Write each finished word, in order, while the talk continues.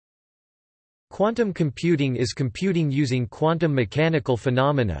Quantum computing is computing using quantum mechanical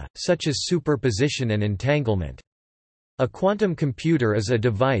phenomena, such as superposition and entanglement. A quantum computer is a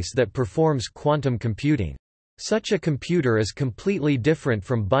device that performs quantum computing. Such a computer is completely different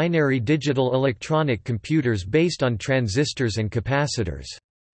from binary digital electronic computers based on transistors and capacitors.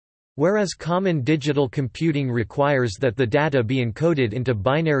 Whereas common digital computing requires that the data be encoded into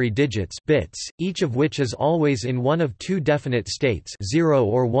binary digits bits, each of which is always in one of two definite states 0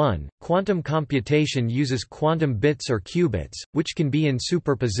 or 1, quantum computation uses quantum bits or qubits, which can be in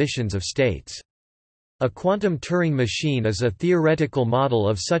superpositions of states. A quantum Turing machine is a theoretical model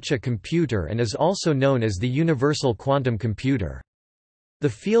of such a computer and is also known as the universal quantum computer. The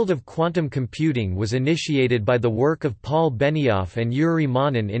field of quantum computing was initiated by the work of Paul Benioff and Yuri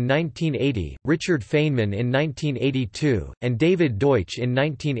Monin in 1980, Richard Feynman in 1982, and David Deutsch in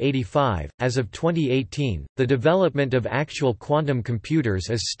 1985. As of 2018, the development of actual quantum computers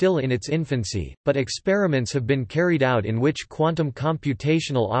is still in its infancy, but experiments have been carried out in which quantum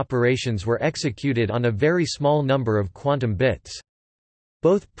computational operations were executed on a very small number of quantum bits.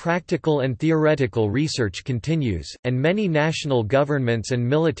 Both practical and theoretical research continues, and many national governments and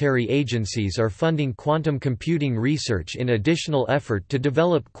military agencies are funding quantum computing research in additional effort to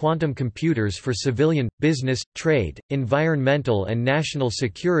develop quantum computers for civilian, business, trade, environmental and national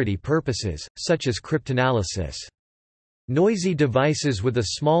security purposes, such as cryptanalysis. Noisy devices with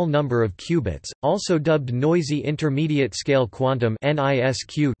a small number of qubits, also dubbed noisy intermediate-scale quantum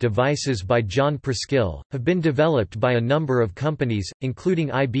devices by John Preskill, have been developed by a number of companies, including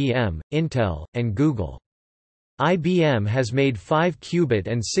IBM, Intel, and Google. IBM has made 5-qubit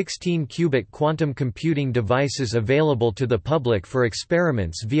and 16-qubit quantum computing devices available to the public for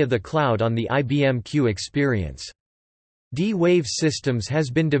experiments via the cloud on the IBM Q Experience. D-Wave Systems has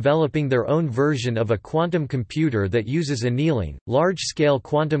been developing their own version of a quantum computer that uses annealing. Large-scale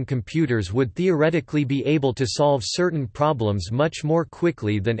quantum computers would theoretically be able to solve certain problems much more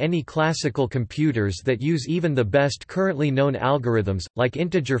quickly than any classical computers that use even the best currently known algorithms, like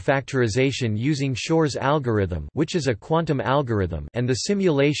integer factorization using Shor's algorithm, which is a quantum algorithm, and the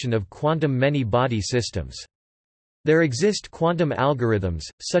simulation of quantum many-body systems. There exist quantum algorithms,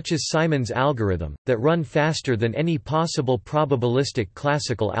 such as Simon's algorithm, that run faster than any possible probabilistic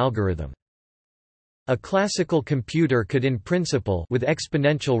classical algorithm. A classical computer could in principle with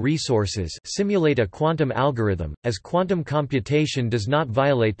exponential resources simulate a quantum algorithm, as quantum computation does not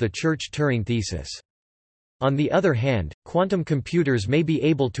violate the Church-Turing thesis. On the other hand, quantum computers may be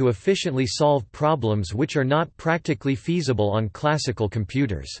able to efficiently solve problems which are not practically feasible on classical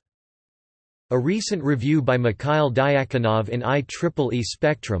computers. A recent review by Mikhail Dyakonov in IEEE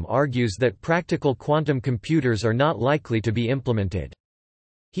Spectrum argues that practical quantum computers are not likely to be implemented.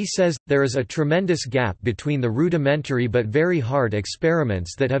 He says, there is a tremendous gap between the rudimentary but very hard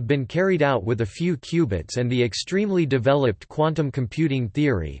experiments that have been carried out with a few qubits and the extremely developed quantum computing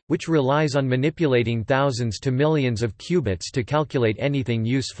theory, which relies on manipulating thousands to millions of qubits to calculate anything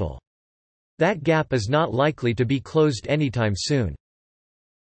useful. That gap is not likely to be closed anytime soon.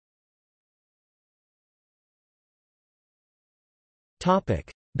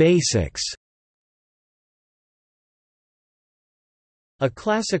 Basics. A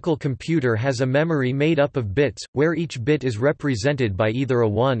classical computer has a memory made up of bits, where each bit is represented by either a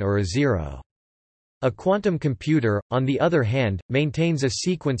 1 or a 0. A quantum computer, on the other hand, maintains a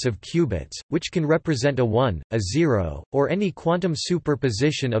sequence of qubits, which can represent a 1, a 0, or any quantum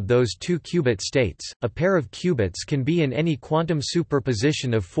superposition of those two qubit states. A pair of qubits can be in any quantum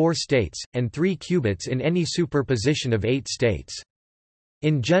superposition of 4 states, and 3 qubits in any superposition of 8 states.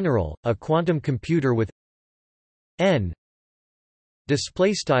 In general, a quantum computer with n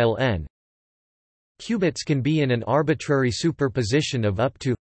n qubits can be in an arbitrary superposition of up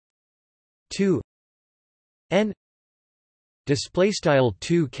to 2 n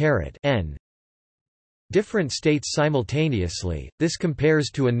 2 n different states simultaneously. This compares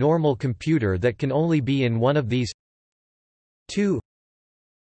to a normal computer that can only be in one of these 2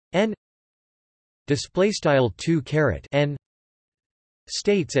 n 2 n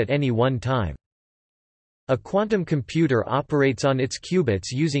states at any one time. A quantum computer operates on its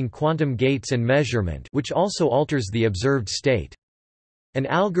qubits using quantum gates and measurement, which also alters the observed state. An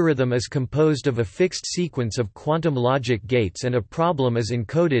algorithm is composed of a fixed sequence of quantum logic gates and a problem is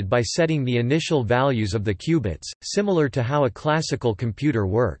encoded by setting the initial values of the qubits, similar to how a classical computer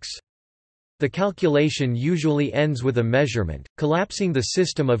works. The calculation usually ends with a measurement, collapsing the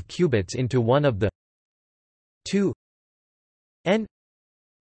system of qubits into one of the 2 n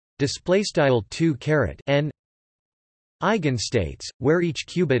 2 n eigenstates, where each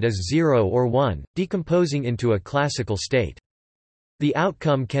qubit is 0 or 1, decomposing into a classical state. The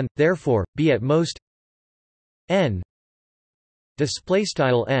outcome can, therefore, be at most n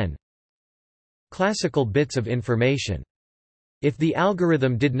n classical bits of information. If the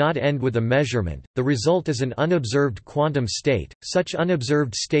algorithm did not end with a measurement, the result is an unobserved quantum state. Such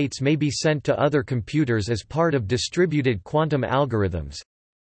unobserved states may be sent to other computers as part of distributed quantum algorithms.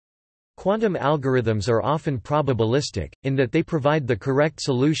 Quantum algorithms are often probabilistic, in that they provide the correct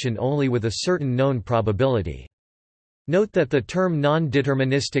solution only with a certain known probability. Note that the term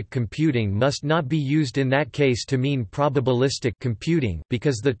non-deterministic computing must not be used in that case to mean probabilistic computing,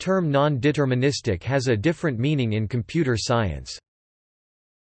 because the term non-deterministic has a different meaning in computer science.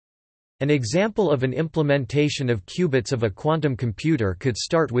 An example of an implementation of qubits of a quantum computer could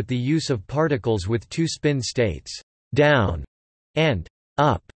start with the use of particles with two spin states, down and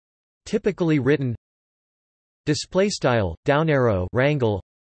up, typically written _downarrow wrangle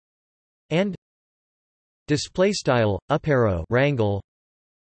and _uparrow wrangle,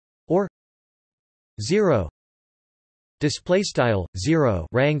 or 0 0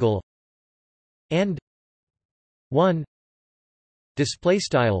 wrangle and 1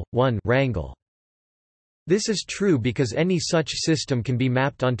 1 wrangle. This is true because any such system can be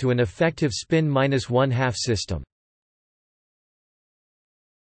mapped onto an effective spin -1/2 system.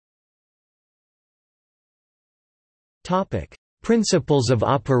 Topic: Principles of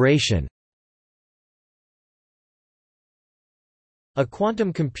operation. A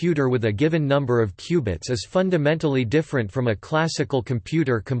quantum computer with a given number of qubits is fundamentally different from a classical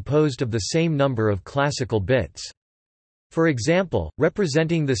computer composed of the same number of classical bits. For example,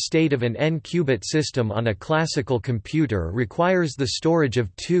 representing the state of an n-qubit system on a classical computer requires the storage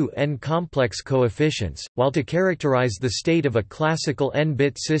of two n-complex coefficients, while to characterize the state of a classical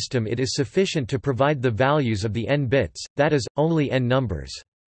n-bit system it is sufficient to provide the values of the n bits, that is, only n numbers.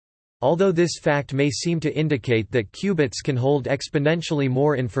 Although this fact may seem to indicate that qubits can hold exponentially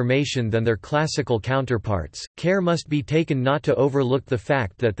more information than their classical counterparts, care must be taken not to overlook the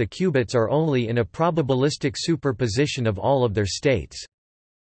fact that the qubits are only in a probabilistic superposition of all of their states.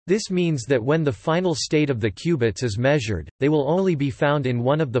 This means that when the final state of the qubits is measured, they will only be found in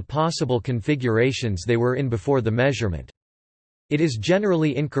one of the possible configurations they were in before the measurement. It is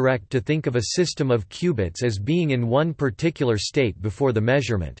generally incorrect to think of a system of qubits as being in one particular state before the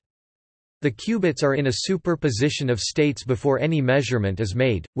measurement. The qubits are in a superposition of states before any measurement is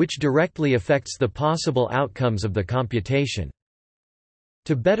made, which directly affects the possible outcomes of the computation.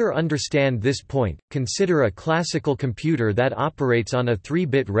 To better understand this point, consider a classical computer that operates on a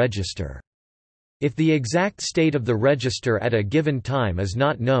 3-bit register. If the exact state of the register at a given time is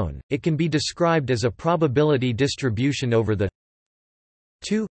not known, it can be described as a probability distribution over the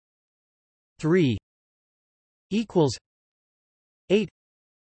 2 3 equals 8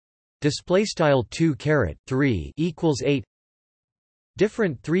 (2 3 equals 8).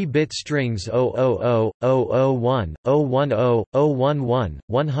 Different 3-bit strings 000, 001, 010, 011,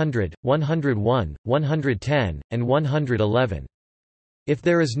 100, 101, 110, and 111. If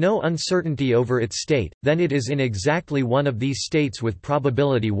there is no uncertainty over its state, then it is in exactly one of these states with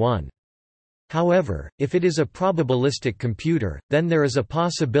probability 1. However, if it is a probabilistic computer, then there is a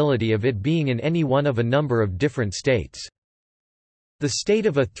possibility of it being in any one of a number of different states. The state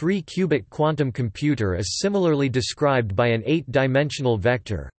of a 3-qubit quantum computer is similarly described by an 8-dimensional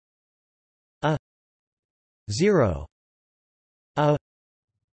vector a 0 a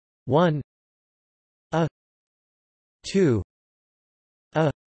 1 a 2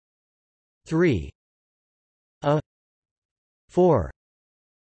 a 3 a 4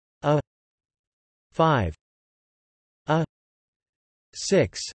 a 5 a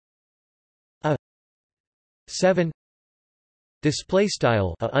 6 a 7. Display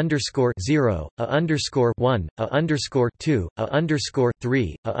style a underscore 0, a underscore 1, a underscore 2, a underscore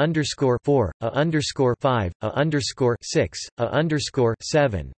 3, a underscore 4, a underscore 5, a underscore 6, a underscore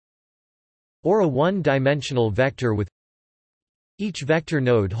 7, or a one-dimensional vector with each vector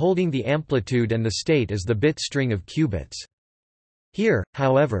node holding the amplitude and the state as the bit string of qubits. Here,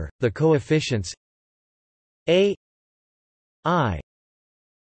 however, the coefficients a I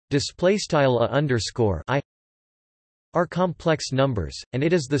display style a underscore I are complex numbers, and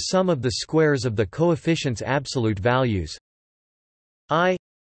it is the sum of the squares of the coefficients' absolute values I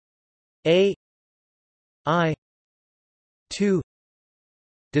a I 2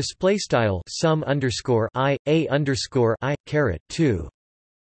 display style sum underscore I a underscore I caret 2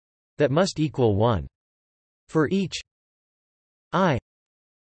 that must equal 1 for each I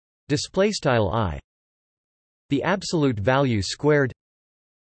display style I. The absolute value squared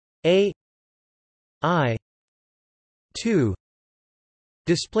a I 2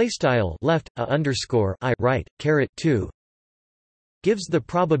 display style left a underscore I right caret 2 gives the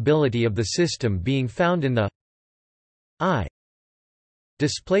probability of the system being found in the I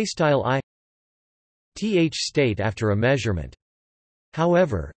 _I th state after a measurement.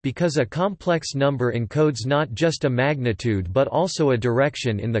 However, because a complex number encodes not just a magnitude but also a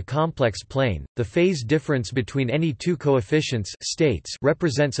direction in the complex plane, the phase difference between any two coefficients states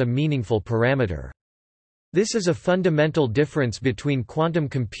represents a meaningful parameter. This is a fundamental difference between quantum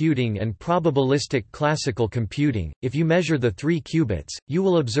computing and probabilistic classical computing. If you measure the 3 qubits, you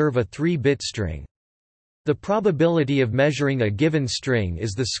will observe a 3-bit string. The probability of measuring a given string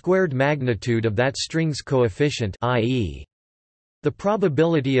is the squared magnitude of that string's coefficient, i.e. the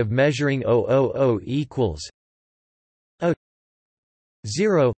probability of measuring 000 equals a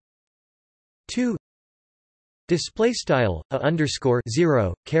 0 2 display style a underscore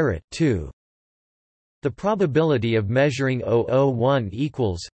 0 caret 2. The probability of measuring 001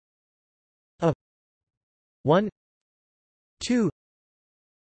 equals a 1 2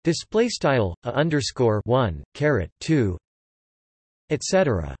 display style a underscore 1 caret 2,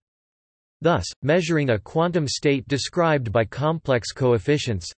 etc. Thus, measuring a quantum state described by complex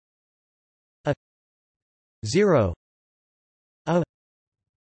coefficients a 0 a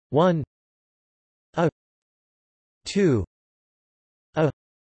 1 a 2 a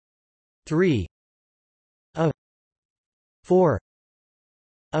 3 a 4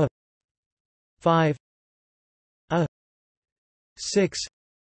 a 5 a 6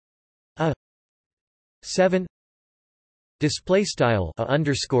 a 7 display style a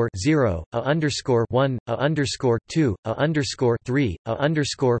underscore 0 a underscore 1 a underscore 2 a underscore 3 a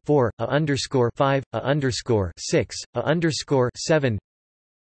underscore 4 a underscore 5 a underscore 6 a underscore 7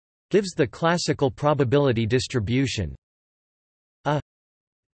 gives the classical probability distribution a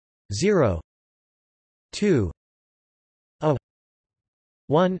 0 2 a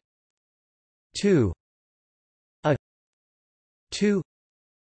 1 2 a 2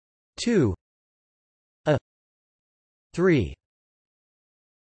 2 a 3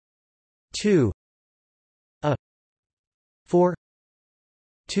 2 a 4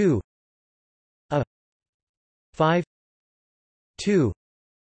 2 a 5 2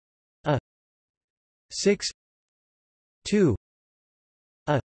 a 6 2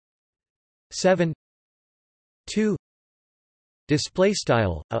 a 7 2 display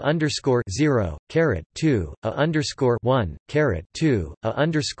style a underscore 0 caret 2 a underscore 1 caret 2 a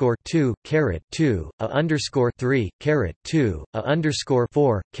underscore 2 caret 2 a underscore 3 caret 2 a underscore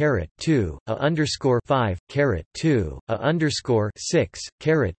 4 caret 2 a underscore 5 caret 2 a underscore 6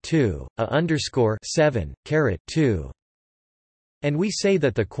 caret 2 a underscore 7 caret 2. And we say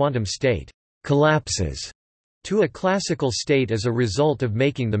that the quantum state collapses to a classical state as a result of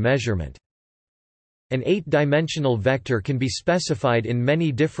making the measurement. An 8-dimensional vector can be specified in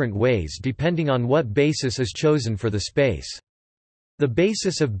many different ways depending on what basis is chosen for the space. The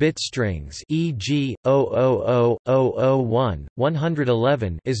basis of bit strings, e.g., 0000001,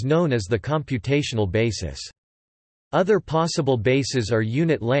 111, is known as the computational basis. Other possible bases are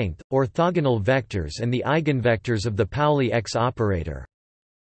unit length, orthogonal vectors, and the eigenvectors of the Pauli X operator.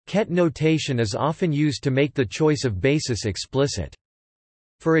 Ket notation is often used to make the choice of basis explicit.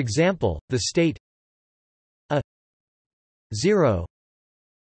 For example, the state 0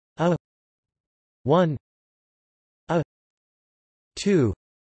 a 1 a 2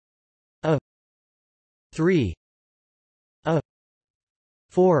 a 3 a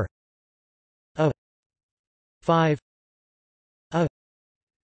 4 a 5 a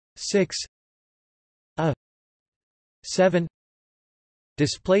 6 a 7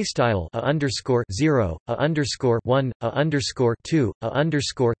 display style a underscore 0 a underscore 1 a underscore 2 a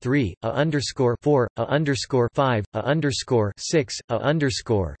underscore 3 a underscore 4 a underscore 5 a underscore 6 a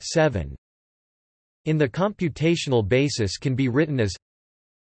underscore 7. In the computational basis can be written as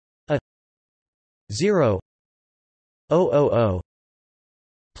a 0 000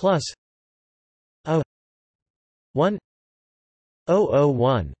 plus a 1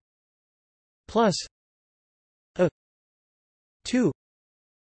 001 plus a 2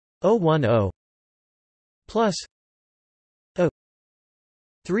 010 plus a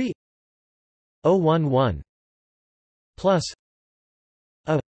 3 011 plus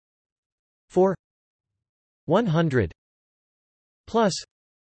a 4 100 plus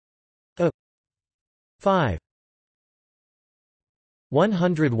a 5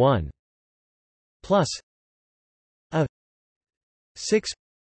 101 plus a 6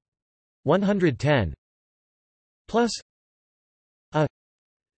 110 plus a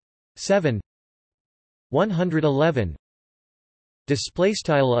 7 111 display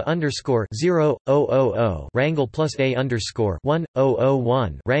style a underscore 0,000 wrangle plus a underscore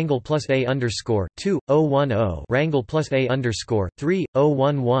 1,001 wrangle plus a underscore 2,010 wrangle plus a underscore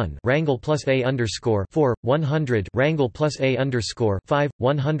 3,011 wrangle plus a underscore 4, 100 wrangle plus a underscore 5,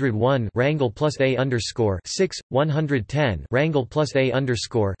 101 wrangle plus a underscore 6, 110 wrangle plus a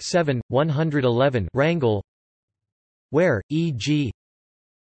underscore 7, 111 wrangle, where e.g.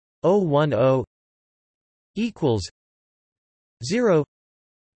 010 equals 0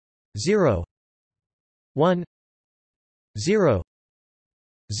 0 1 0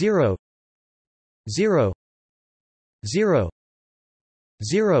 0 0 0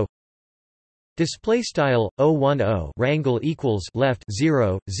 0 display style 010 wrangle equals left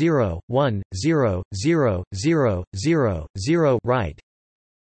 0 0 1 0 0 0 0 0 right.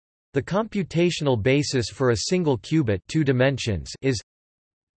 The computational basis for a single qubit 2 dimensions is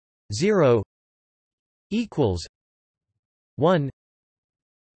 0 equals 1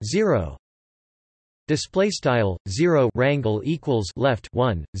 0 display style 0 wrangle equals left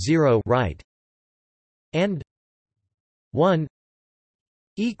 1 0 right, and 1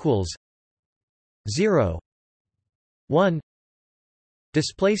 equals 0 1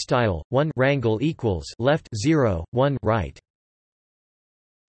 display style 1 wrangle equals left 0 1 right.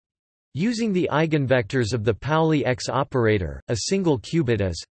 Using the eigenvectors of the Pauli X operator, a single qubit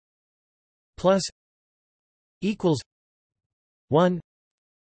is plus equals 1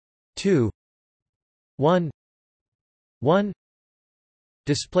 2 1 1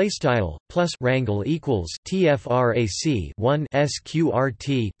 display style plus wrangle equals tfrac 1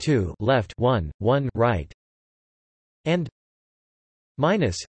 sqrt 2 left 1 1 right, and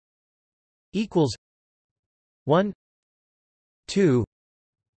minus equals 1 2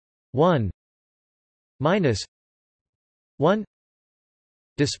 1 minus 1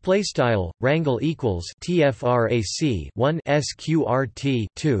 display style wrangle equals tfrac 1 sqrt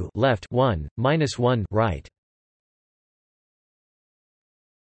 2 left 1 minus 1 right.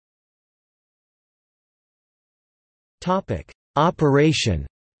 Topic: Operation.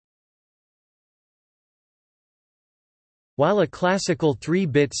 While a classical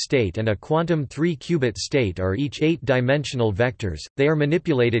 3-bit state and a quantum 3-qubit state are each 8-dimensional vectors, they are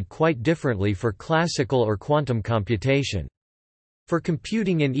manipulated quite differently for classical or quantum computation. For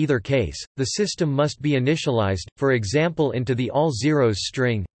computing in either case, the system must be initialized, for example into the all zeros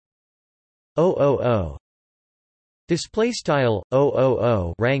string 000 display style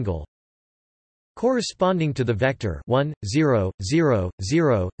 000 wrangle, corresponding to the vector 1 0 0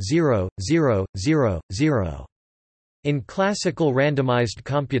 0 0 0 0 0. In classical randomized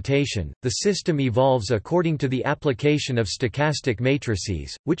computation, the system evolves according to the application of stochastic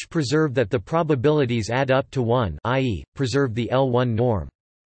matrices, which preserve that the probabilities add up to 1, i.e., preserve the L1 norm.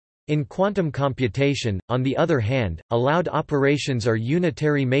 In quantum computation, on the other hand, allowed operations are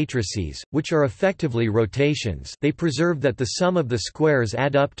unitary matrices, which are effectively rotations. They preserve that the sum of the squares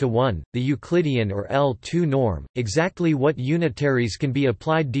add up to 1, the Euclidean or L2 norm. Exactly what unitaries can be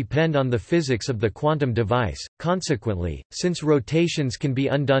applied depend on the physics of the quantum device. Consequently, since rotations can be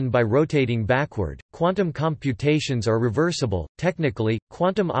undone by rotating backward, quantum computations are reversible. Technically,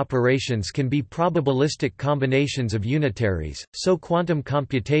 quantum operations can be probabilistic combinations of unitaries, so quantum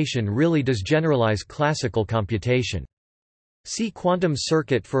computation really does generalize classical computation. See quantum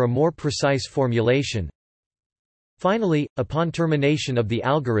circuit for a more precise formulation. Finally, upon termination of the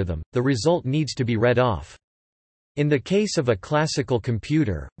algorithm, the result needs to be read off. In the case of a classical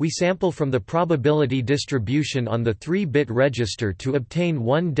computer, we sample from the probability distribution on the 3-bit register to obtain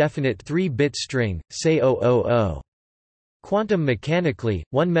one definite 3-bit string, say 000. Quantum mechanically,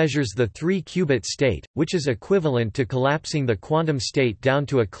 one measures the 3-qubit state, which is equivalent to collapsing the quantum state down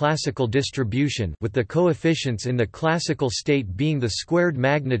to a classical distribution with the coefficients in the classical state being the squared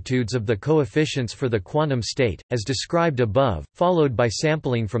magnitudes of the coefficients for the quantum state, as described above, followed by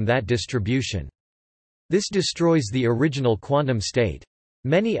sampling from that distribution. This destroys the original quantum state.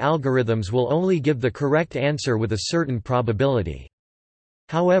 Many algorithms will only give the correct answer with a certain probability.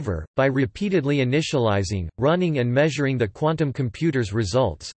 However, by repeatedly initializing, running and measuring the quantum computer's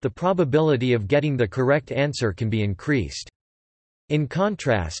results, the probability of getting the correct answer can be increased. In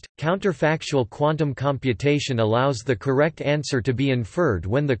contrast, counterfactual quantum computation allows the correct answer to be inferred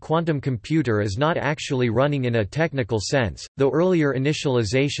when the quantum computer is not actually running in a technical sense, though earlier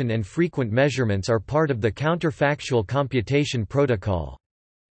initialization and frequent measurements are part of the counterfactual computation protocol.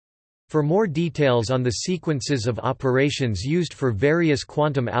 For more details on the sequences of operations used for various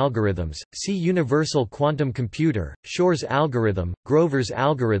quantum algorithms, see Universal Quantum Computer, Shor's algorithm, Grover's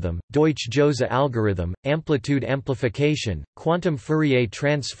algorithm, Deutsch-Jozsa algorithm, amplitude amplification, quantum Fourier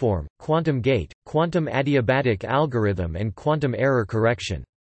transform, quantum gate, quantum adiabatic algorithm and quantum error correction.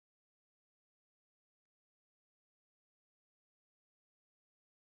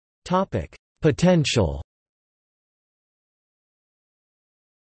 Potential.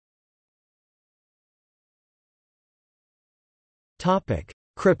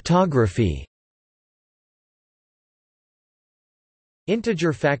 Cryptography.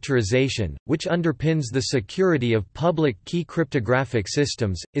 Integer factorization, which underpins the security of public key cryptographic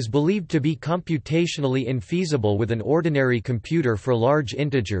systems, is believed to be computationally infeasible with an ordinary computer for large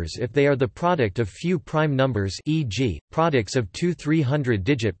integers if they are the product of few prime numbers, e.g., products of two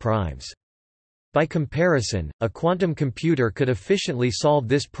 300-digit primes. By comparison, a quantum computer could efficiently solve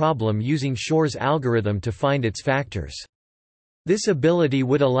this problem using Shor's algorithm to find its factors. This ability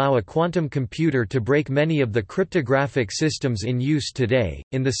would allow a quantum computer to break many of the cryptographic systems in use today,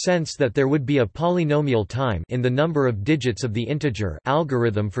 in the sense that there would be a polynomial time in the number of digits of the integer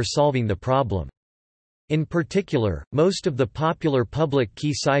algorithm for solving the problem. In particular, most of the popular public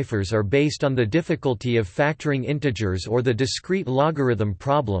key ciphers are based on the difficulty of factoring integers or the discrete logarithm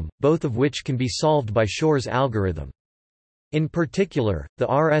problem, both of which can be solved by Shor's algorithm. In particular, the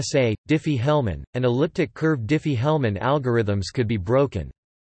RSA, Diffie-Hellman, and elliptic curve Diffie-Hellman algorithms could be broken.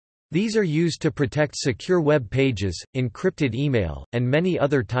 These are used to protect secure web pages, encrypted email, and many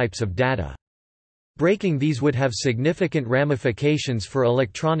other types of data. Breaking these would have significant ramifications for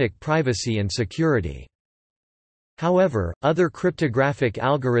electronic privacy and security. However, other cryptographic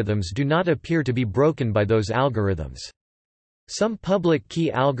algorithms do not appear to be broken by those algorithms. Some public key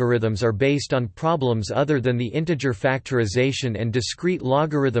algorithms are based on problems other than the integer factorization and discrete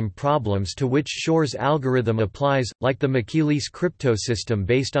logarithm problems to which Shor's algorithm applies, like the Michaelis cryptosystem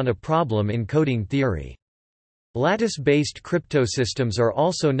based on a problem in coding theory. Lattice-based cryptosystems are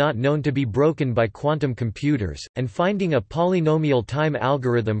also not known to be broken by quantum computers, and finding a polynomial time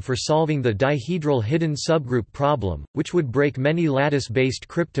algorithm for solving the dihedral hidden subgroup problem, which would break many lattice-based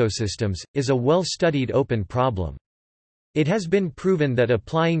cryptosystems, is a well-studied open problem. It has been proven that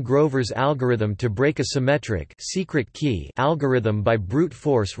applying Grover's algorithm to break a symmetric secret key algorithm by brute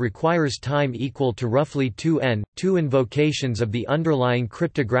force requires time equal to roughly 2n, 2 invocations of the underlying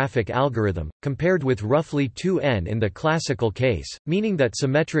cryptographic algorithm, compared with roughly 2n in the classical case, meaning that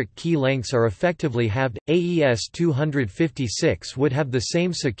symmetric key lengths are effectively halved. AES 256 would have the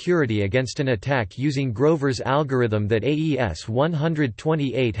same security against an attack using Grover's algorithm that AES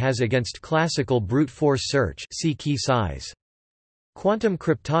 128 has against classical brute force search. See key size. Quantum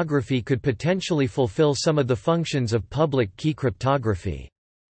cryptography could potentially fulfill some of the functions of public key cryptography.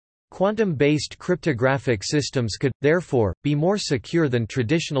 Quantum-based cryptographic systems could, therefore, be more secure than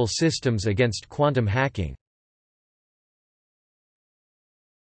traditional systems against quantum hacking.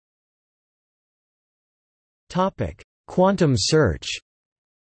 Quantum search.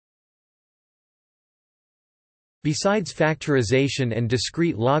 Besides factorization and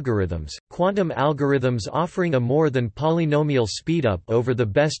discrete logarithms, quantum algorithms offering a more than polynomial speedup over the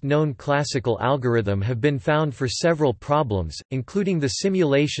best-known classical algorithm have been found for several problems, including the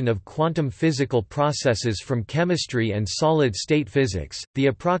simulation of quantum physical processes from chemistry and solid-state physics, the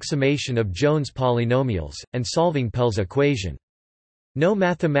approximation of Jones polynomials, and solving Pell's equation. No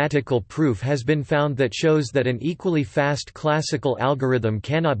mathematical proof has been found that shows that an equally fast classical algorithm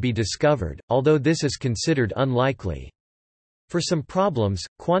cannot be discovered, although this is considered unlikely. For some problems,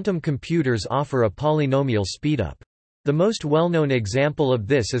 quantum computers offer a polynomial speedup. The most well-known example of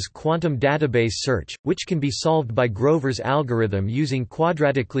this is quantum database search, which can be solved by Grover's algorithm using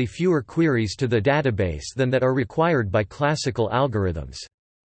quadratically fewer queries to the database than that are required by classical algorithms.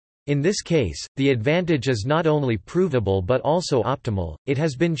 In this case, the advantage is not only provable but also optimal. It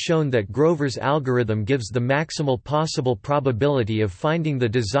has been shown that Grover's algorithm gives the maximal possible probability of finding the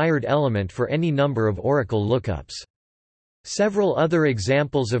desired element for any number of oracle lookups. Several other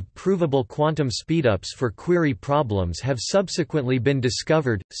examples of provable quantum speedups for query problems have subsequently been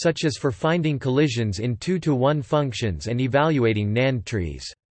discovered, such as for finding collisions in 2-to-1 functions and evaluating NAND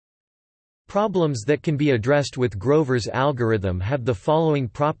trees. Problems that can be addressed with Grover's algorithm have the following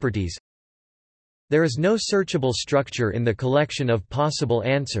properties. There is no searchable structure in the collection of possible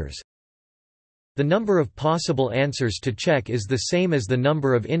answers. The number of possible answers to check is the same as the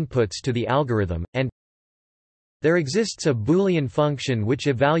number of inputs to the algorithm, and There exists a Boolean function which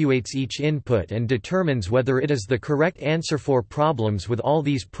evaluates each input and determines whether it is the correct answer for problems with all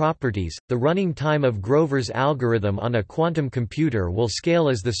these properties. The running time of Grover's algorithm on a quantum computer will scale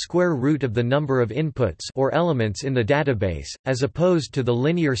as the square root of the number of inputs or elements in the database, as opposed to the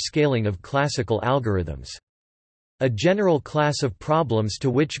linear scaling of classical algorithms. A general class of problems to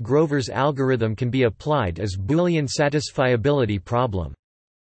which Grover's algorithm can be applied is Boolean satisfiability problem.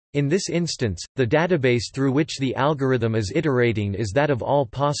 In this instance, the database through which the algorithm is iterating is that of all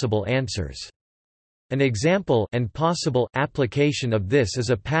possible answers. An example and possible application of this is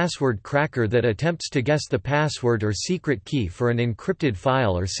a password cracker that attempts to guess the password or secret key for an encrypted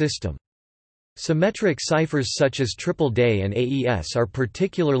file or system. Symmetric ciphers such as triple day and AES are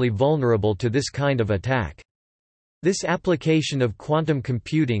particularly vulnerable to this kind of attack. This application of quantum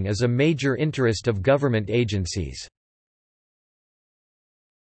computing is a major interest of government agencies.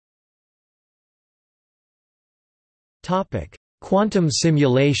 Quantum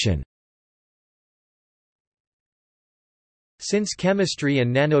simulation. Since chemistry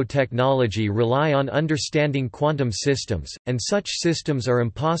and nanotechnology rely on understanding quantum systems, and such systems are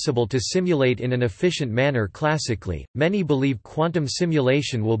impossible to simulate in an efficient manner classically, many believe quantum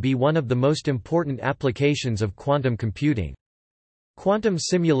simulation will be one of the most important applications of quantum computing. Quantum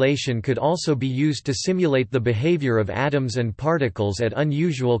simulation could also be used to simulate the behavior of atoms and particles at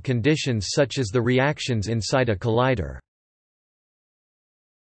unusual conditions such as the reactions inside a collider.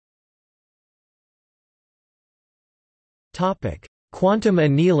 Quantum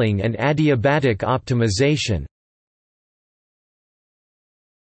annealing and adiabatic optimization.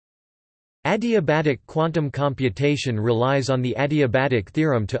 Adiabatic quantum computation relies on the adiabatic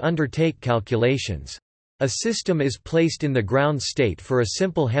theorem to undertake calculations. A system is placed in the ground state for a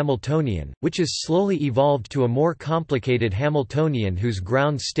simple Hamiltonian, which is slowly evolved to a more complicated Hamiltonian whose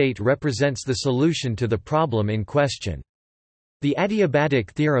ground state represents the solution to the problem in question. The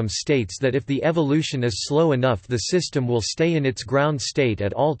adiabatic theorem states that if the evolution is slow enough, the system will stay in its ground state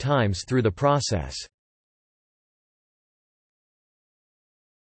at all times through the process.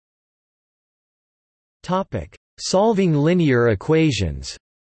 Solving linear equations.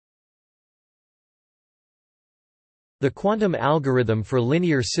 The quantum algorithm for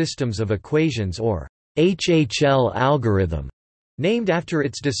linear systems of equations, or HHL algorithm, named after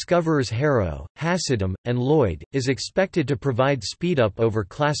its discoverers Harrow, Hasidim, and Lloyd, is expected to provide speedup over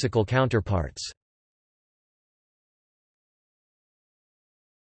classical counterparts.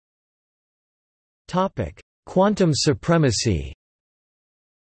 Quantum supremacy.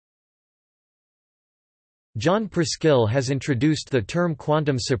 John Preskill has introduced the term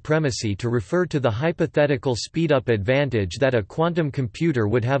quantum supremacy to refer to the hypothetical speedup advantage that a quantum computer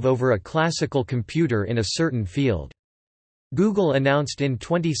would have over a classical computer in a certain field. Google announced in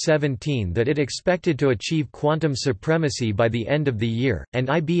 2017 that it expected to achieve quantum supremacy by the end of the year, and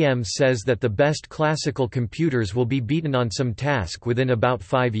IBM says that the best classical computers will be beaten on some task within about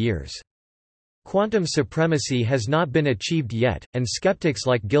 5 years. Quantum supremacy has not been achieved yet, and skeptics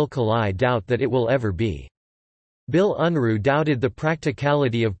like Gil Khalai doubt that it will ever be. Bill Unruh doubted the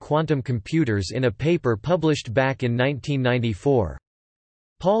practicality of quantum computers in a paper published back in 1994.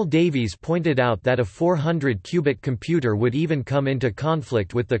 Paul Davies pointed out that a 400-qubit computer would even come into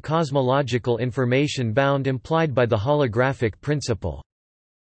conflict with the cosmological information bound implied by the holographic principle.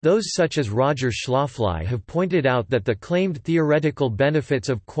 Those such as Roger Schläfli have pointed out that the claimed theoretical benefits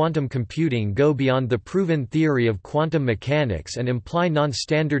of quantum computing go beyond the proven theory of quantum mechanics and imply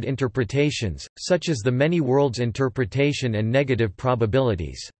non-standard interpretations, such as the many worlds interpretation and negative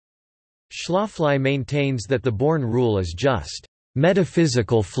probabilities. Schläfli maintains that the Born rule is just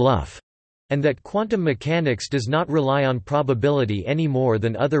metaphysical fluff, and that quantum mechanics does not rely on probability any more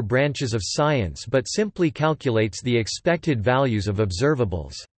than other branches of science but simply calculates the expected values of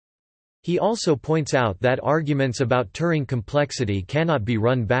observables. He also points out that arguments about Turing complexity cannot be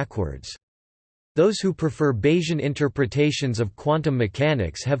run backwards. Those who prefer Bayesian interpretations of quantum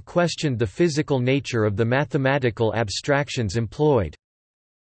mechanics have questioned the physical nature of the mathematical abstractions employed.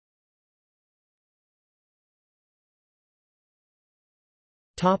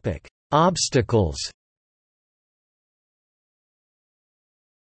 Obstacles.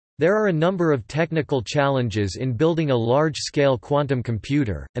 There are a number of technical challenges in building a large-scale quantum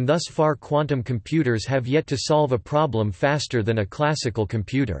computer, and thus far quantum computers have yet to solve a problem faster than a classical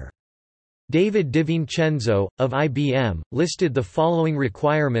computer. David DiVincenzo, of IBM, listed the following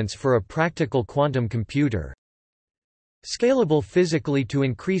requirements for a practical quantum computer. Scalable physically to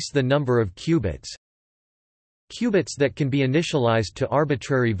increase the number of qubits. Qubits that can be initialized to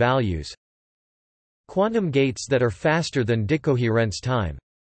arbitrary values. Quantum gates that are faster than decoherence time.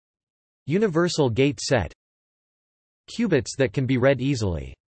 Universal gate set. qubits that can be read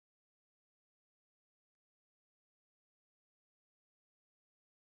easily.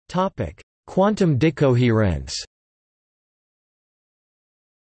 Quantum decoherence.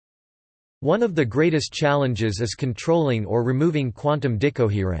 One of the greatest challenges is controlling or removing quantum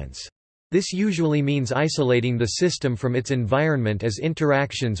decoherence. This usually means isolating the system from its environment as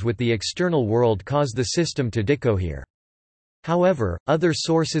interactions with the external world cause the system to decohere. However, other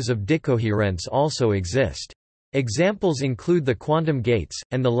sources of decoherence also exist. Examples include the quantum gates,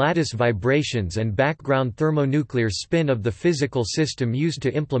 and the lattice vibrations and background thermonuclear spin of the physical system used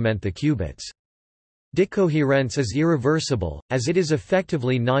to implement the qubits. Decoherence is irreversible, as it is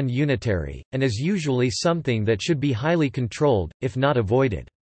effectively non-unitary, and is usually something that should be highly controlled, if not avoided.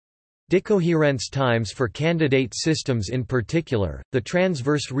 Decoherence times for candidate systems, in particular, the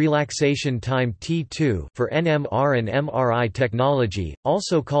transverse relaxation time T2 for NMR and MRI technology,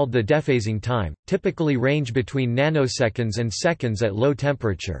 also called the dephasing time, typically range between nanoseconds and seconds at low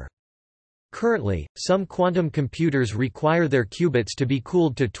temperature. Currently, some quantum computers require their qubits to be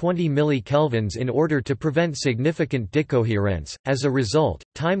cooled to 20 millikelvins in order to prevent significant decoherence. As a result,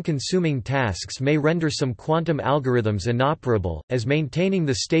 time-consuming tasks may render some quantum algorithms inoperable, as maintaining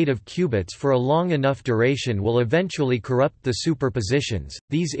the state of qubits for a long enough duration will eventually corrupt the superpositions.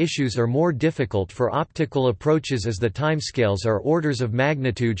 These issues are more difficult for optical approaches as the timescales are orders of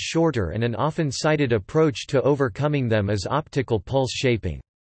magnitude shorter, and an often cited approach to overcoming them is optical pulse shaping.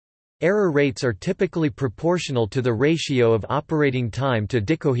 Error rates are typically proportional to the ratio of operating time to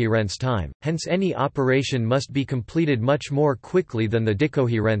decoherence time, hence any operation must be completed much more quickly than the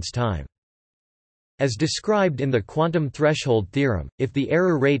decoherence time. As described in the quantum threshold theorem, if the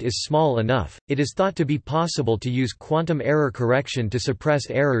error rate is small enough, it is thought to be possible to use quantum error correction to suppress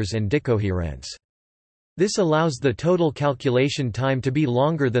errors and decoherence. This allows the total calculation time to be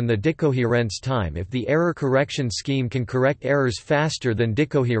longer than the decoherence time if the error correction scheme can correct errors faster than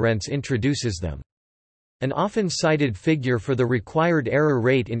decoherence introduces them. An often cited figure for the required error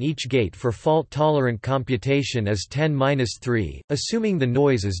rate in each gate for fault-tolerant computation is 10⁻³, assuming the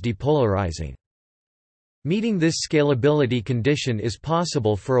noise is depolarizing. Meeting this scalability condition is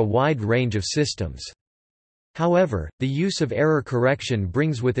possible for a wide range of systems. However, the use of error correction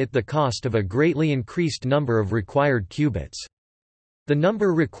brings with it the cost of a greatly increased number of required qubits. The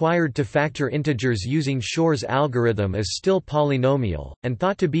number required to factor integers using Shor's algorithm is still polynomial, and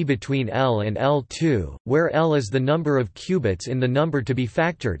thought to be between L and L2, where L is the number of qubits in the number to be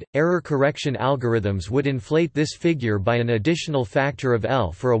factored. Error correction algorithms would inflate this figure by an additional factor of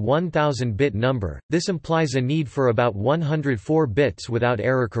L for a 1000-bit number. This implies a need for about 104 bits without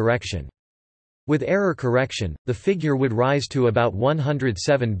error correction. With error correction, the figure would rise to about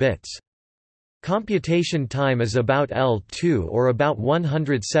 107 bits. Computation time is about L2 or about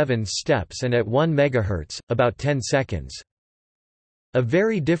 107 steps, and at 1 MHz, about 10 seconds. A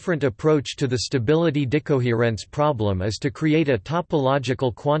very different approach to the stability decoherence problem is to create a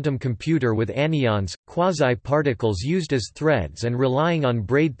topological quantum computer with anyons, quasi-particles used as threads and relying on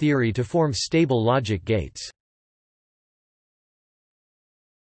braid theory to form stable logic gates.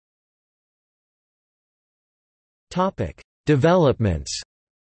 Developments.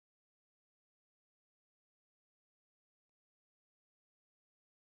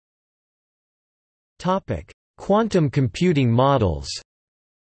 Quantum computing models.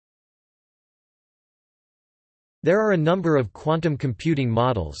 There are a number of quantum computing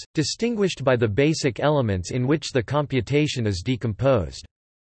models, distinguished by the basic elements in which the computation is decomposed.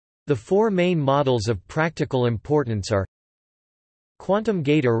 The four main models of practical importance are quantum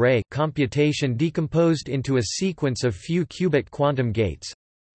gate array, computation decomposed into a sequence of few qubit quantum gates;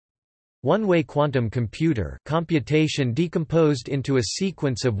 one-way quantum computer, computation decomposed into a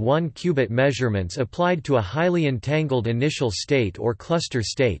sequence of 1 qubit measurements applied to a highly entangled initial state or cluster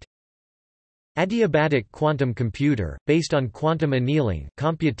state; adiabatic quantum computer, based on quantum annealing,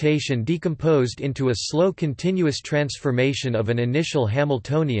 computation decomposed into a slow continuous transformation of an initial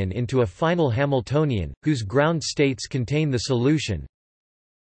Hamiltonian into a final Hamiltonian, whose ground states contain the solution;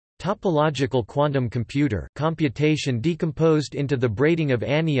 topological quantum computer, computation decomposed into the braiding of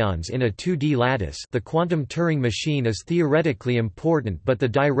anyons in a 2D lattice. The quantum Turing machine is theoretically important, but the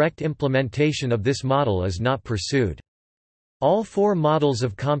direct implementation of this model is not pursued. All four models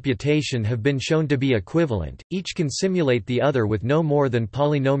of computation have been shown to be equivalent, each can simulate the other with no more than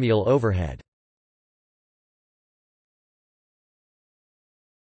polynomial overhead.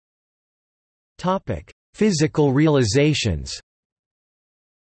 Physical realizations.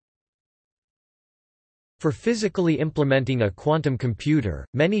 For physically implementing a quantum computer,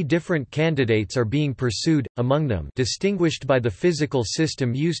 many different candidates are being pursued, among them distinguished by the physical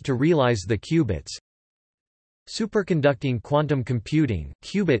system used to realize the qubits, Superconducting quantum computing,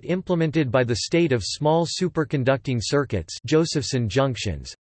 qubit implemented by the state of small superconducting circuits, Josephson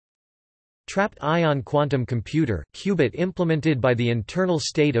junctions. Trapped ion quantum computer, qubit implemented by the internal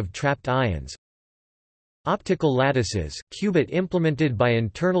state of trapped ions. Optical lattices, qubit implemented by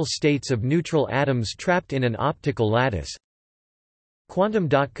internal states of neutral atoms trapped in an optical lattice. Quantum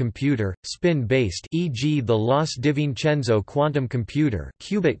dot computer, spin-based, e.g. the Los DiVincenzo quantum computer,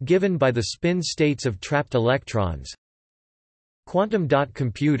 qubit given by the spin states of trapped electrons. Quantum dot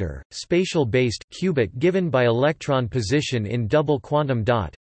computer, spatial-based, qubit given by electron position in double quantum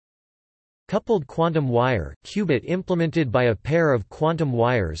dot. Coupled quantum wire, qubit implemented by a pair of quantum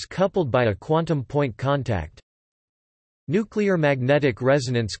wires coupled by a quantum point contact. Nuclear magnetic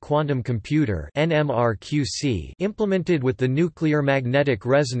resonance quantum computer (NMRQC) implemented with the nuclear magnetic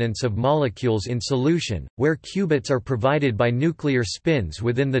resonance of molecules in solution, where qubits are provided by nuclear spins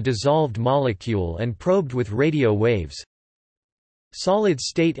within the dissolved molecule and probed with radio waves.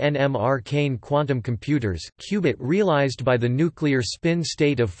 Solid-state NMR-Kane quantum computers, qubit realized by the nuclear spin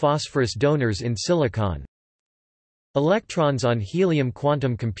state of phosphorus donors in silicon. Electrons on helium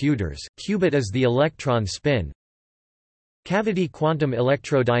quantum computers, qubit is the electron spin. Cavity quantum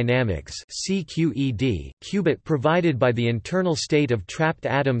electrodynamics (CQED), qubit provided by the internal state of trapped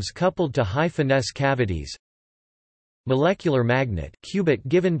atoms coupled to high-finesse cavities. Molecular magnet, qubit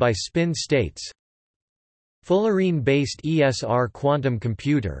given by spin states. Fullerene-based ESR quantum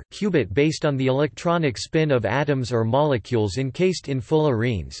computer, qubit based on the electronic spin of atoms or molecules encased in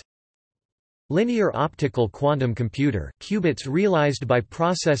fullerenes. Linear optical quantum computer, qubits realized by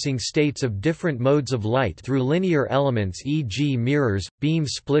processing states of different modes of light through linear elements, e.g. mirrors, beam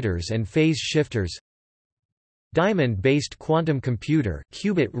splitters and phase shifters. Diamond-based quantum computer,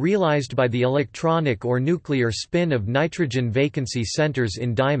 qubit realized by the electronic or nuclear spin of nitrogen vacancy centers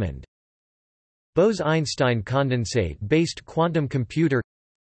in diamond. Bose–Einstein condensate-based quantum computer.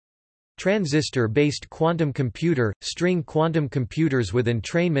 Transistor-based quantum computer, string quantum computers with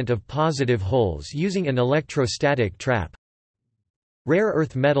entrainment of positive holes using an electrostatic trap. Rare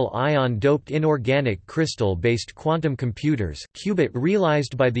earth metal ion-doped inorganic crystal-based quantum computers, qubit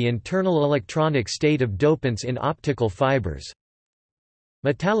realized by the internal electronic state of dopants in optical fibers.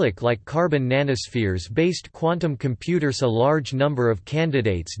 Metallic-like carbon nanospheres-based quantum computers. A large number of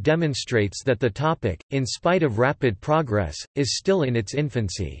candidates demonstrates that the topic, in spite of rapid progress, is still in its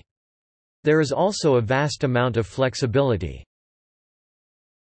infancy. There is also a vast amount of flexibility.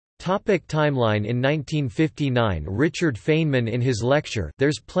 Timeline. In 1959, Richard Feynman in his lecture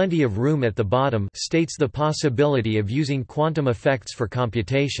 "There's Plenty of Room at the Bottom" states the possibility of using quantum effects for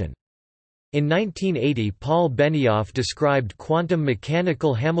computation. In 1980, Paul Benioff described quantum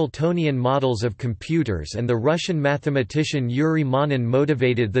mechanical Hamiltonian models of computers, and the Russian mathematician Yuri Monin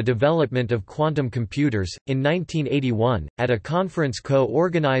motivated the development of quantum computers. In 1981, at a conference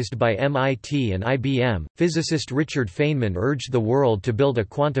co-organized by MIT and IBM, physicist Richard Feynman urged the world to build a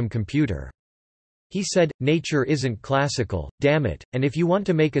quantum computer. He said, "Nature isn't classical, damn it, and if you want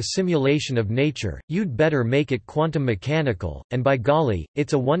to make a simulation of nature, you'd better make it quantum mechanical, and by golly,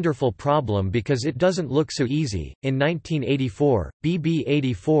 it's a wonderful problem because it doesn't look so easy." In 1984,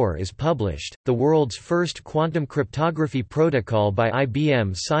 BB84 is published, the world's first quantum cryptography protocol by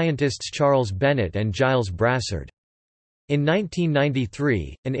IBM scientists Charles Bennett and Giles Brassard. In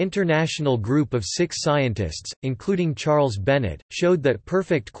 1993, an international group of 6 scientists, including Charles Bennett, showed that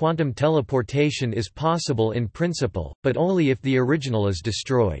perfect quantum teleportation is possible in principle, but only if the original is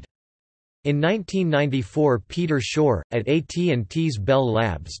destroyed. In 1994, Peter Shor, at AT&T's Bell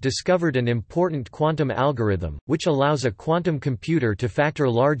Labs, discovered an important quantum algorithm, which allows a quantum computer to factor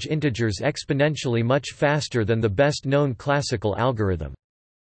large integers exponentially much faster than the best-known classical algorithm.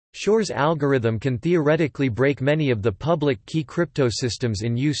 Shor's algorithm can theoretically break many of the public key cryptosystems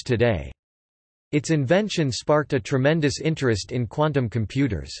in use today. Its invention sparked a tremendous interest in quantum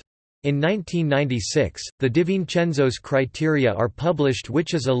computers. In 1996, the DiVincenzo's criteria are published,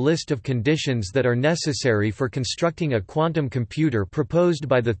 which is a list of conditions that are necessary for constructing a quantum computer proposed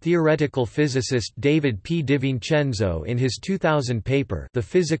by the theoretical physicist David P. DiVincenzo in his 2000 paper, The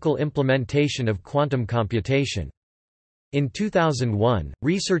Physical Implementation of Quantum Computation. In 2001,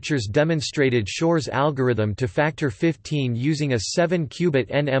 researchers demonstrated Shor's algorithm to factor 15 using a 7-qubit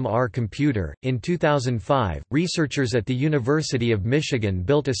NMR computer. In 2005, researchers at the University of Michigan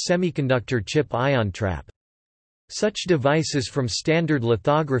built a semiconductor chip ion trap. Such devices from standard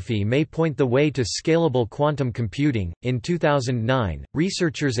lithography may point the way to scalable quantum computing. In 2009,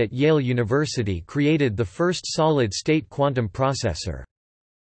 researchers at Yale University created the first solid-state quantum processor.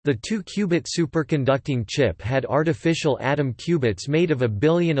 The 2-qubit superconducting chip had artificial atom qubits made of a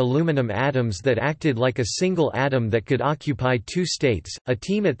billion aluminum atoms that acted like a single atom that could occupy 2 states. A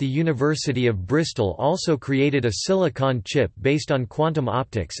team at the University of Bristol also created a silicon chip based on quantum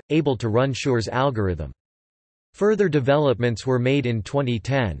optics, able to run Shor's algorithm. Further developments were made in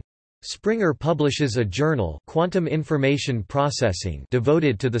 2010. Springer publishes a journal, Quantum Information Processing,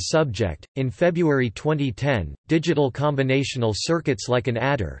 devoted to the subject. In February 2010, digital combinational circuits like an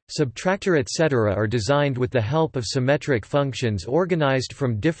adder, subtractor etc. are designed with the help of symmetric functions organized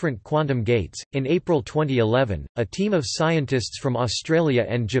from different quantum gates. In April 2011, a team of scientists from Australia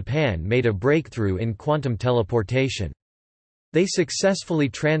and Japan made a breakthrough in quantum teleportation. They successfully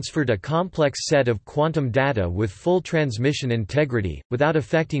transferred a complex set of quantum data with full transmission integrity, without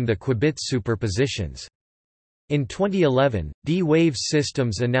affecting the qubits superpositions. In 2011, D-Wave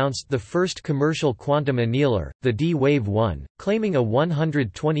Systems announced the first commercial quantum annealer, the D-Wave 1, claiming a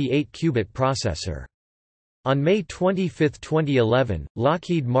 128-qubit processor. On May 25, 2011,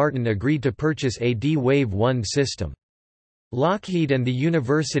 Lockheed Martin agreed to purchase a D-Wave 1 system. Lockheed and the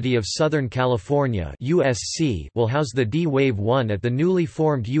University of Southern California (USC) will house the D-Wave 1 at the newly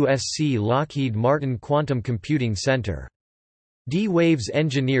formed USC Lockheed Martin Quantum Computing Center. D-Wave's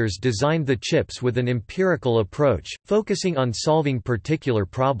engineers designed the chips with an empirical approach, focusing on solving particular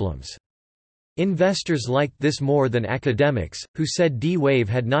problems. Investors liked this more than academics, who said D-Wave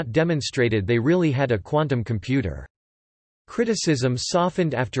had not demonstrated they really had a quantum computer. Criticism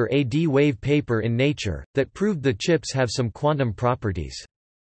softened after a D-Wave paper in Nature, that proved the chips have some quantum properties.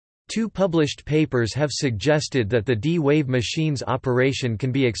 2 published papers have suggested that the D-Wave machine's operation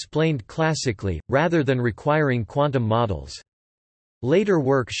can be explained classically, rather than requiring quantum models. Later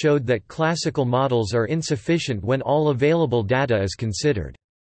work showed that classical models are insufficient when all available data is considered.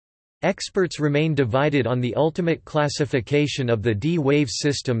 Experts remain divided on the ultimate classification of the D-Wave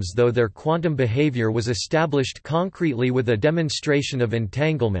systems, though their quantum behavior was established concretely with a demonstration of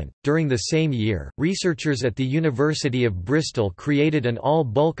entanglement. During the same year, researchers at the University of Bristol created an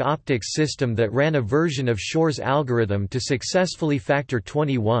all-bulk optics system that ran a version of Shor's algorithm to successfully factor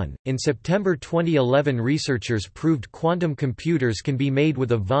 21. In September 2011, researchers proved quantum computers can be made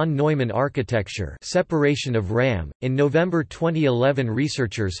with a von Neumann architecture, separation of RAM. In November 2011,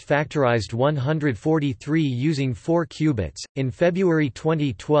 researchers factorized 143 using 4 qubits. In February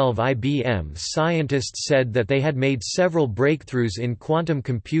 2012, IBM scientists said that they had made several breakthroughs in quantum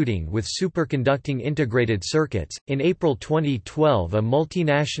computing with superconducting integrated circuits. In April 2012, a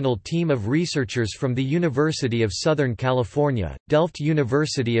multinational team of researchers from the University of Southern California, Delft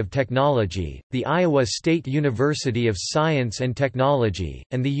University of Technology, the Iowa State University of Science and Technology,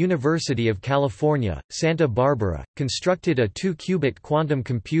 and the University of California, Santa Barbara, constructed a 2-qubit quantum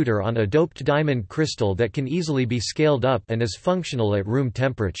computer on a doped diamond crystal that can easily be scaled up and is functional at room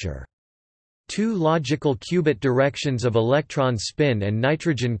temperature. 2 logical qubit directions of electron spin and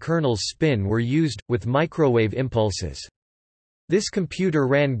nitrogen kernel's spin were used, with microwave impulses. This computer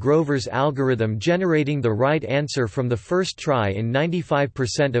ran Grover's algorithm, generating the right answer from the first try in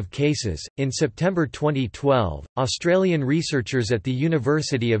 95% of cases. In September 2012, Australian researchers at the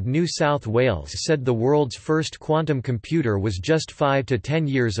University of New South Wales said the world's first quantum computer was just 5 to 10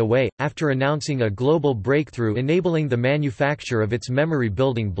 years away, after announcing a global breakthrough enabling the manufacture of its memory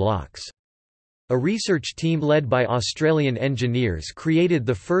building blocks. A research team led by Australian engineers created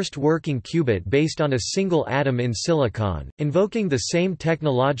the first working qubit based on a single atom in silicon, invoking the same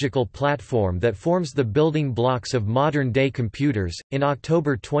technological platform that forms the building blocks of modern-day computers. In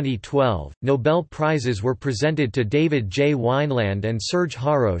October 2012, Nobel Prizes were presented to David J. Wineland and Serge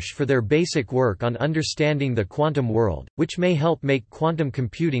Haroche for their basic work on understanding the quantum world, which may help make quantum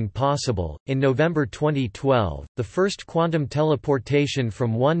computing possible. In November 2012, the first quantum teleportation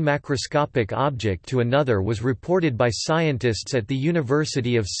from one macroscopic object to another was reported by scientists at the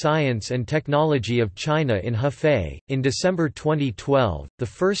University of Science and Technology of China in Hefei. In December 2012, the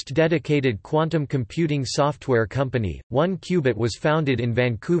first dedicated quantum computing software company, 1QBit, was founded in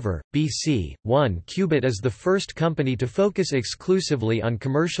Vancouver, BC. 1QBit is the first company to focus exclusively on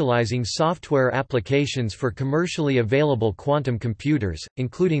commercializing software applications for commercially available quantum computers,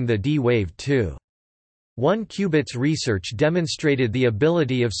 including the D-Wave 2. 1QBit's research demonstrated the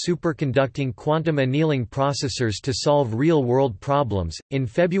ability of superconducting quantum annealing processors to solve real-world problems. In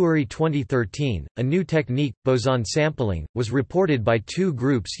February 2013, a new technique, boson sampling, was reported by 2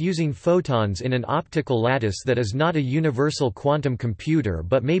 groups using photons in an optical lattice that is not a universal quantum computer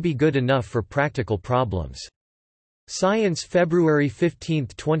but may be good enough for practical problems. Science, February 15,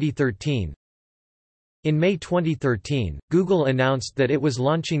 2013. In May 2013, Google announced that it was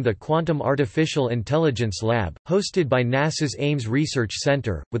launching the Quantum Artificial Intelligence Lab, hosted by NASA's Ames Research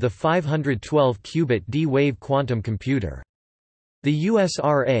Center, with a 512-qubit D-Wave quantum computer. The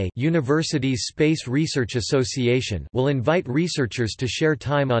USRA Universities Space Research Association will invite researchers to share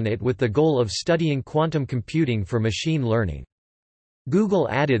time on it with the goal of studying quantum computing for machine learning. Google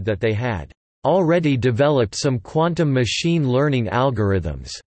added that they had already developed some quantum machine learning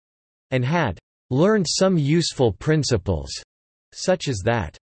algorithms and had learned some useful principles, such as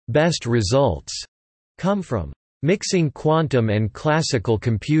that best results come from mixing quantum and classical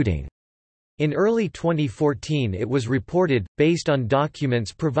computing. In early 2014 it was reported, based on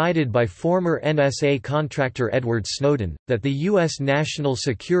documents provided by former NSA contractor Edward Snowden, that the U.S. National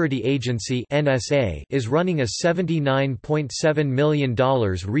Security Agency (NSA) is running a $79.7 million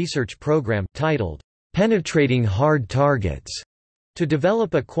research program titled, "Penetrating Hard Targets," to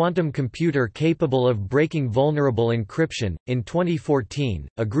develop a quantum computer capable of breaking vulnerable encryption. In 2014,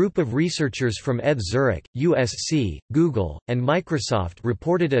 a group of researchers from ETH Zurich, USC, Google, and Microsoft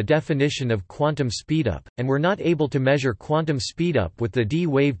reported a definition of quantum speedup, and were not able to measure quantum speedup with the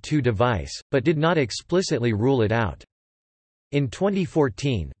D-Wave 2 device, but did not explicitly rule it out. In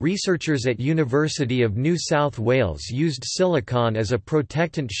 2014, researchers at University of New South Wales used silicon as a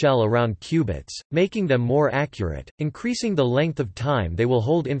protectant shell around qubits, making them more accurate, increasing the length of time they will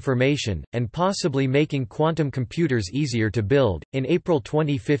hold information, and possibly making quantum computers easier to build. In April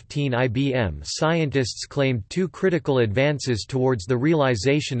 2015, IBM scientists claimed two critical advances towards the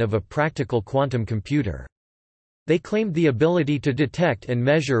realization of a practical quantum computer. They claimed the ability to detect and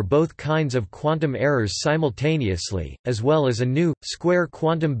measure both kinds of quantum errors simultaneously, as well as a new, square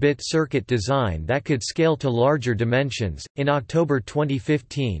quantum bit circuit design that could scale to larger dimensions. In October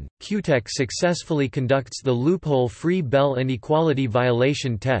 2015, QTech successfully conducts the loophole-free Bell inequality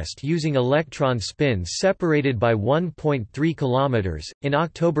violation test using electron spins separated by 1.3 km. In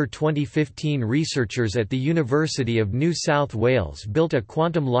October 2015, researchers at the University of New South Wales built a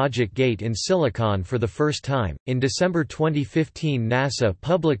quantum logic gate in silicon for the first time. In December 2015, NASA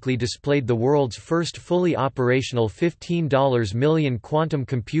publicly displayed the world's first fully operational $15 million quantum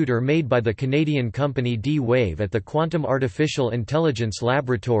computer made by the Canadian company D-Wave at the Quantum Artificial Intelligence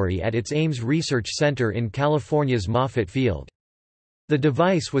Laboratory at its Ames Research Center in California's Moffett Field. The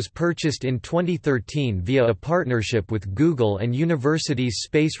device was purchased in 2013 via a partnership with Google and Universities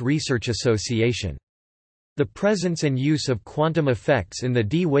Space Research Association. The presence and use of quantum effects in the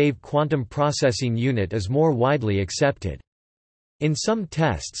D-Wave quantum processing unit is more widely accepted. In some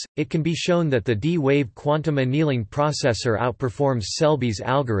tests, it can be shown that the D-Wave quantum annealing processor outperforms Selby's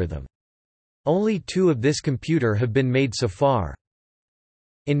algorithm. Only two of this computer have been made so far.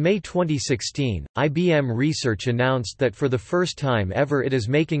 In May 2016, IBM Research announced that for the first time ever it is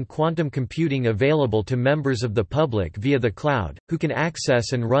making quantum computing available to members of the public via the cloud, who can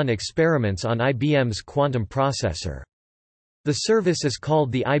access and run experiments on IBM's quantum processor. The service is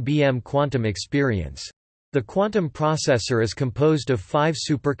called the IBM Quantum Experience. The quantum processor is composed of 5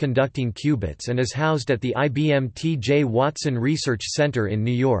 superconducting qubits and is housed at the IBM T.J. Watson Research Center in New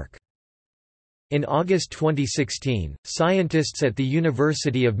York. In August 2016, scientists at the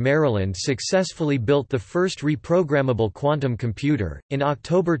University of Maryland successfully built the first reprogrammable quantum computer. In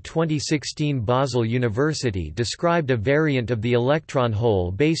October 2016, Basel University described a variant of the electron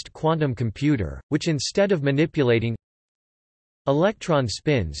hole-based quantum computer, which instead of manipulating electron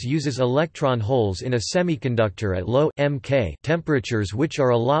spins uses electron holes in a semiconductor at low mK temperatures, which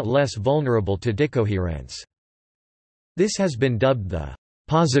are a lot less vulnerable to decoherence. This has been dubbed the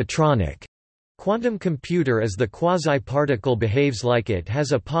positronic quantum computer as the quasi-particle behaves like it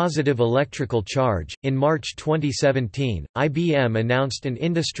has a positive electrical charge. In March 2017, IBM announced an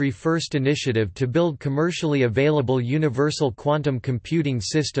industry-first initiative to build commercially available universal quantum computing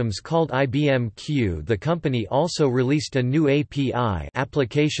systems called IBM Q. The company also released a new API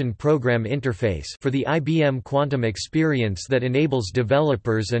 (Application Program Interface) for the IBM Quantum Experience that enables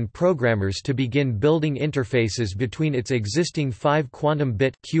developers and programmers to begin building interfaces between its existing 5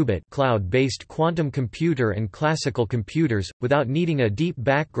 quantum-bit qubit cloud-based quantum computer and classical computers, without needing a deep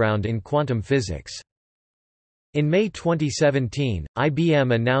background in quantum physics. In May 2017,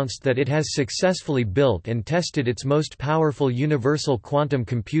 IBM announced that it has successfully built and tested its most powerful universal quantum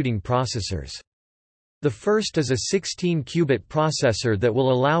computing processors. The first is a 16-qubit processor that will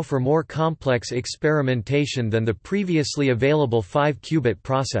allow for more complex experimentation than the previously available 5-qubit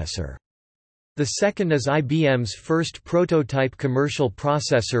processor. The second is IBM's first prototype commercial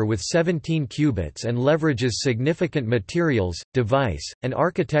processor with 17 qubits and leverages significant materials, device, and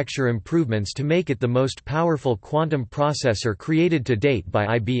architecture improvements to make it the most powerful quantum processor created to date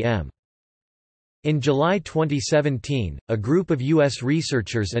by IBM. In July 2017, a group of U.S.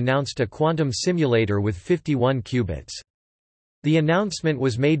 researchers announced a quantum simulator with 51 qubits. The announcement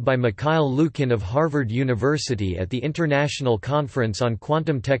was made by Mikhail Lukin of Harvard University at the International Conference on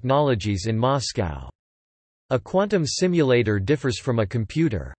Quantum Technologies in Moscow. A quantum simulator differs from a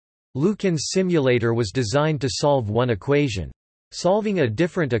computer. Lukin's simulator was designed to solve one equation. Solving a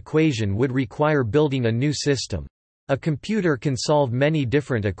different equation would require building a new system. A computer can solve many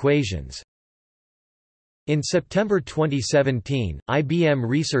different equations. In September 2017, IBM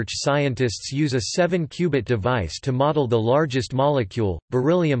research scientists use a 7-qubit device to model the largest molecule,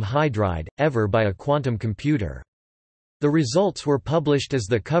 beryllium hydride, ever by a quantum computer. The results were published as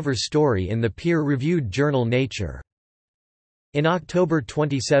the cover story in the peer-reviewed journal Nature. In October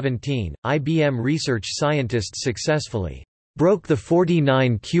 2017, IBM research scientists successfully broke the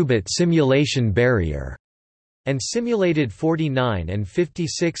 49-qubit simulation barrier and simulated 49 and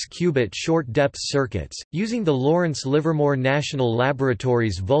 56-qubit short-depth circuits, using the Lawrence Livermore National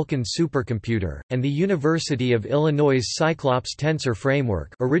Laboratory's Vulkan supercomputer, and the University of Illinois' Cyclops tensor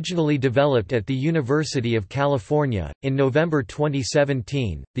framework originally developed at the University of California. In November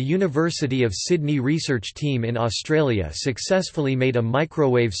 2017, the University of Sydney research team in Australia successfully made a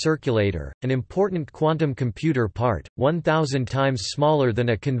microwave circulator, an important quantum computer part, 1,000 times smaller than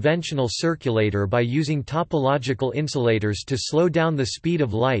a conventional circulator, by using topological insulators to slow down the speed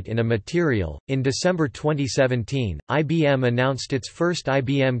of light in a material. In December 2017, IBM announced its first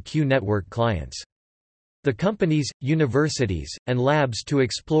IBM Q network clients. The companies, universities, and labs to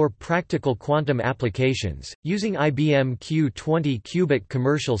explore practical quantum applications, using IBM Q20 qubit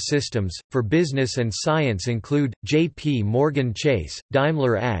commercial systems, for business and science include, J.P. Morgan Chase,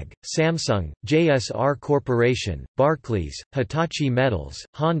 Daimler AG, Samsung, JSR Corporation, Barclays, Hitachi Metals,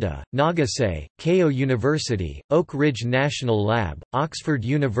 Honda, Nagasei, Keio University, Oak Ridge National Lab, Oxford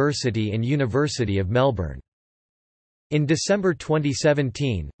University and University of Melbourne. In December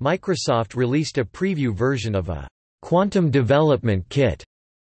 2017, Microsoft released a preview version of a quantum development kit.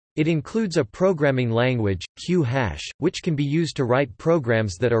 It includes a programming language, Q-hash, which can be used to write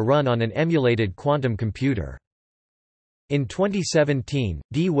programs that are run on an emulated quantum computer. In 2017,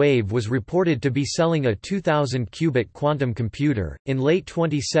 D-Wave was reported to be selling a 2,000-qubit quantum computer. In late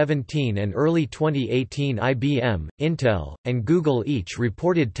 2017 and early 2018, IBM, Intel, and Google each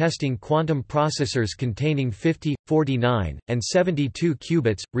reported testing quantum processors containing 50, 49, and 72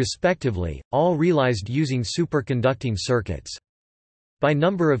 qubits, respectively, all realized using superconducting circuits. By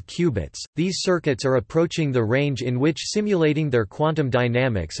number of qubits, these circuits are approaching the range in which simulating their quantum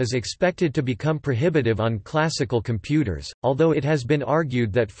dynamics is expected to become prohibitive on classical computers, although it has been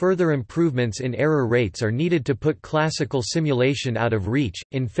argued that further improvements in error rates are needed to put classical simulation out of reach.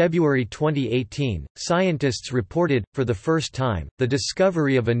 In February 2018, scientists reported, for the first time, the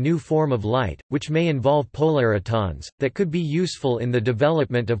discovery of a new form of light, which may involve polaritons, that could be useful in the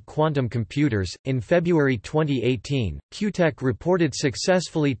development of quantum computers. In February 2018, QTech reported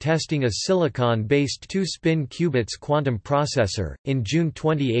successfully testing a silicon-based 2-spin qubits quantum processor. In June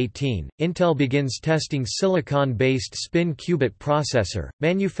 2018, Intel begins testing silicon-based spin qubit processor,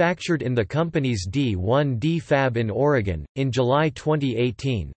 manufactured in the company's D1D fab in Oregon. In July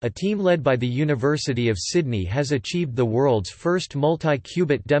 2018, a team led by the University of Sydney has achieved the world's first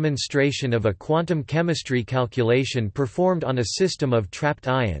multi-qubit demonstration of a quantum chemistry calculation performed on a system of trapped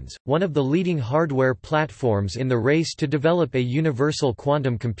ions, one of the leading hardware platforms in the race to develop a universal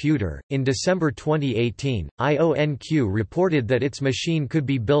quantum computer. In December 2018, IonQ reported that its machine could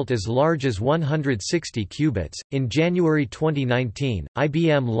be built as large as 160 qubits. In January 2019,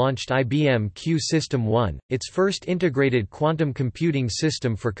 IBM launched IBM Q System 1, its first integrated quantum computing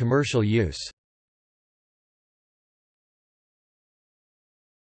system for commercial use.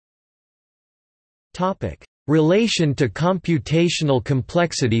 Topic: Relation to computational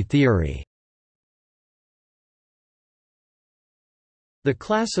complexity theory. The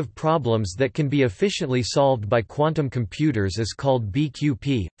class of problems that can be efficiently solved by quantum computers is called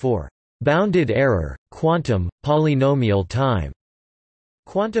BQP, for bounded error, quantum, polynomial time.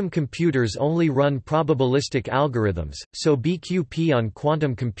 Quantum computers only run probabilistic algorithms, so BQP on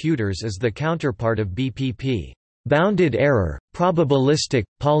quantum computers is the counterpart of BPP, bounded error, probabilistic,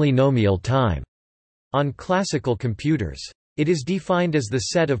 polynomial time, on classical computers. It is defined as the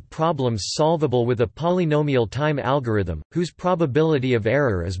set of problems solvable with a polynomial time algorithm, whose probability of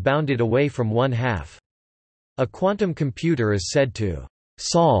error is bounded away from 1/2. A quantum computer is said to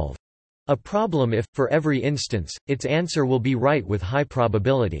solve a problem if, for every instance, its answer will be right with high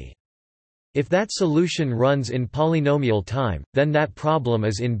probability. If that solution runs in polynomial time, then that problem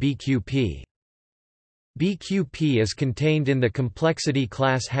is in BQP. BQP is contained in the complexity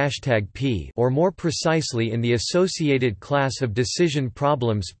class #P, or more precisely in the associated class of decision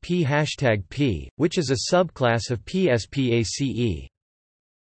problems P#P, which is a subclass of PSPACE.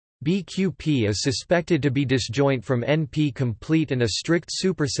 BQP is suspected to be disjoint from NP-complete and a strict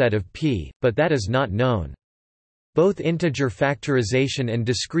superset of P, but that is not known. Both integer factorization and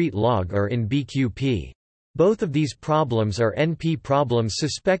discrete log are in BQP. Both of these problems are NP problems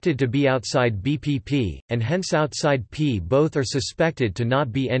suspected to be outside BPP, and hence outside P. Both are suspected to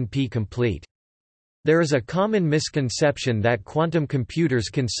not be NP-complete. There is a common misconception that quantum computers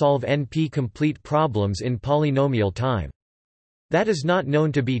can solve NP-complete problems in polynomial time. That is not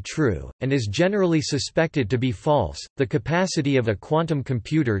known to be true, and is generally suspected to be false. The capacity of a quantum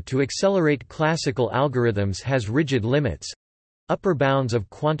computer to accelerate classical algorithms has rigid limits upper bounds of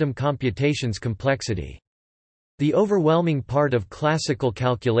quantum computation's complexity. The overwhelming part of classical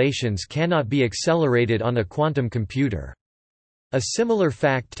calculations cannot be accelerated on a quantum computer. A similar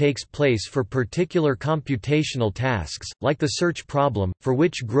fact takes place for particular computational tasks, like the search problem, for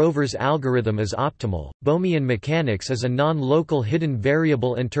which Grover's algorithm is optimal. Bohmian mechanics is a non-local hidden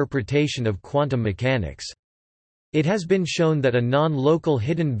variable interpretation of quantum mechanics. It has been shown that a non-local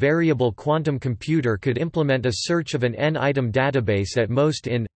hidden variable quantum computer could implement a search of an n-item database at most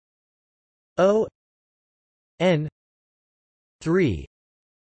in O n 3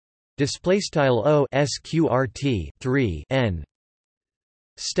 O sqrt 3 n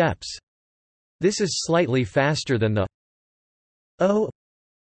steps. This is slightly faster than the O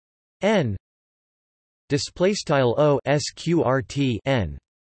n O sqrt n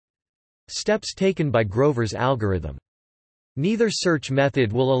steps taken by Grover's algorithm. Neither search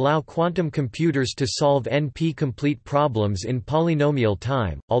method will allow quantum computers to solve NP-complete problems in polynomial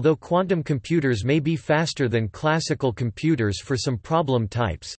time, although quantum computers may be faster than classical computers for some problem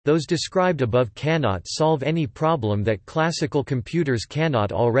types. Those described above cannot solve any problem that classical computers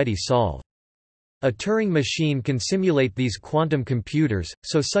cannot already solve. A Turing machine can simulate these quantum computers,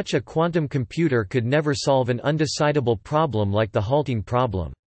 so such a quantum computer could never solve an undecidable problem like the halting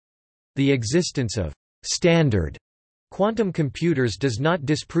problem. The existence of standard quantum computers does not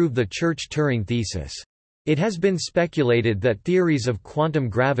disprove the Church-Turing thesis. It has been speculated that theories of quantum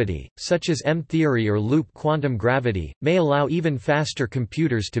gravity, such as M-theory or loop quantum gravity, may allow even faster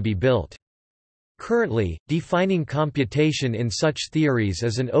computers to be built. Currently, defining computation in such theories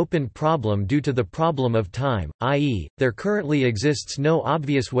is an open problem due to the problem of time, i.e., there currently exists no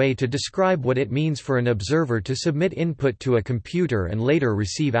obvious way to describe what it means for an observer to submit input to a computer and later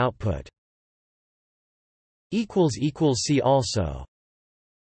receive output. See also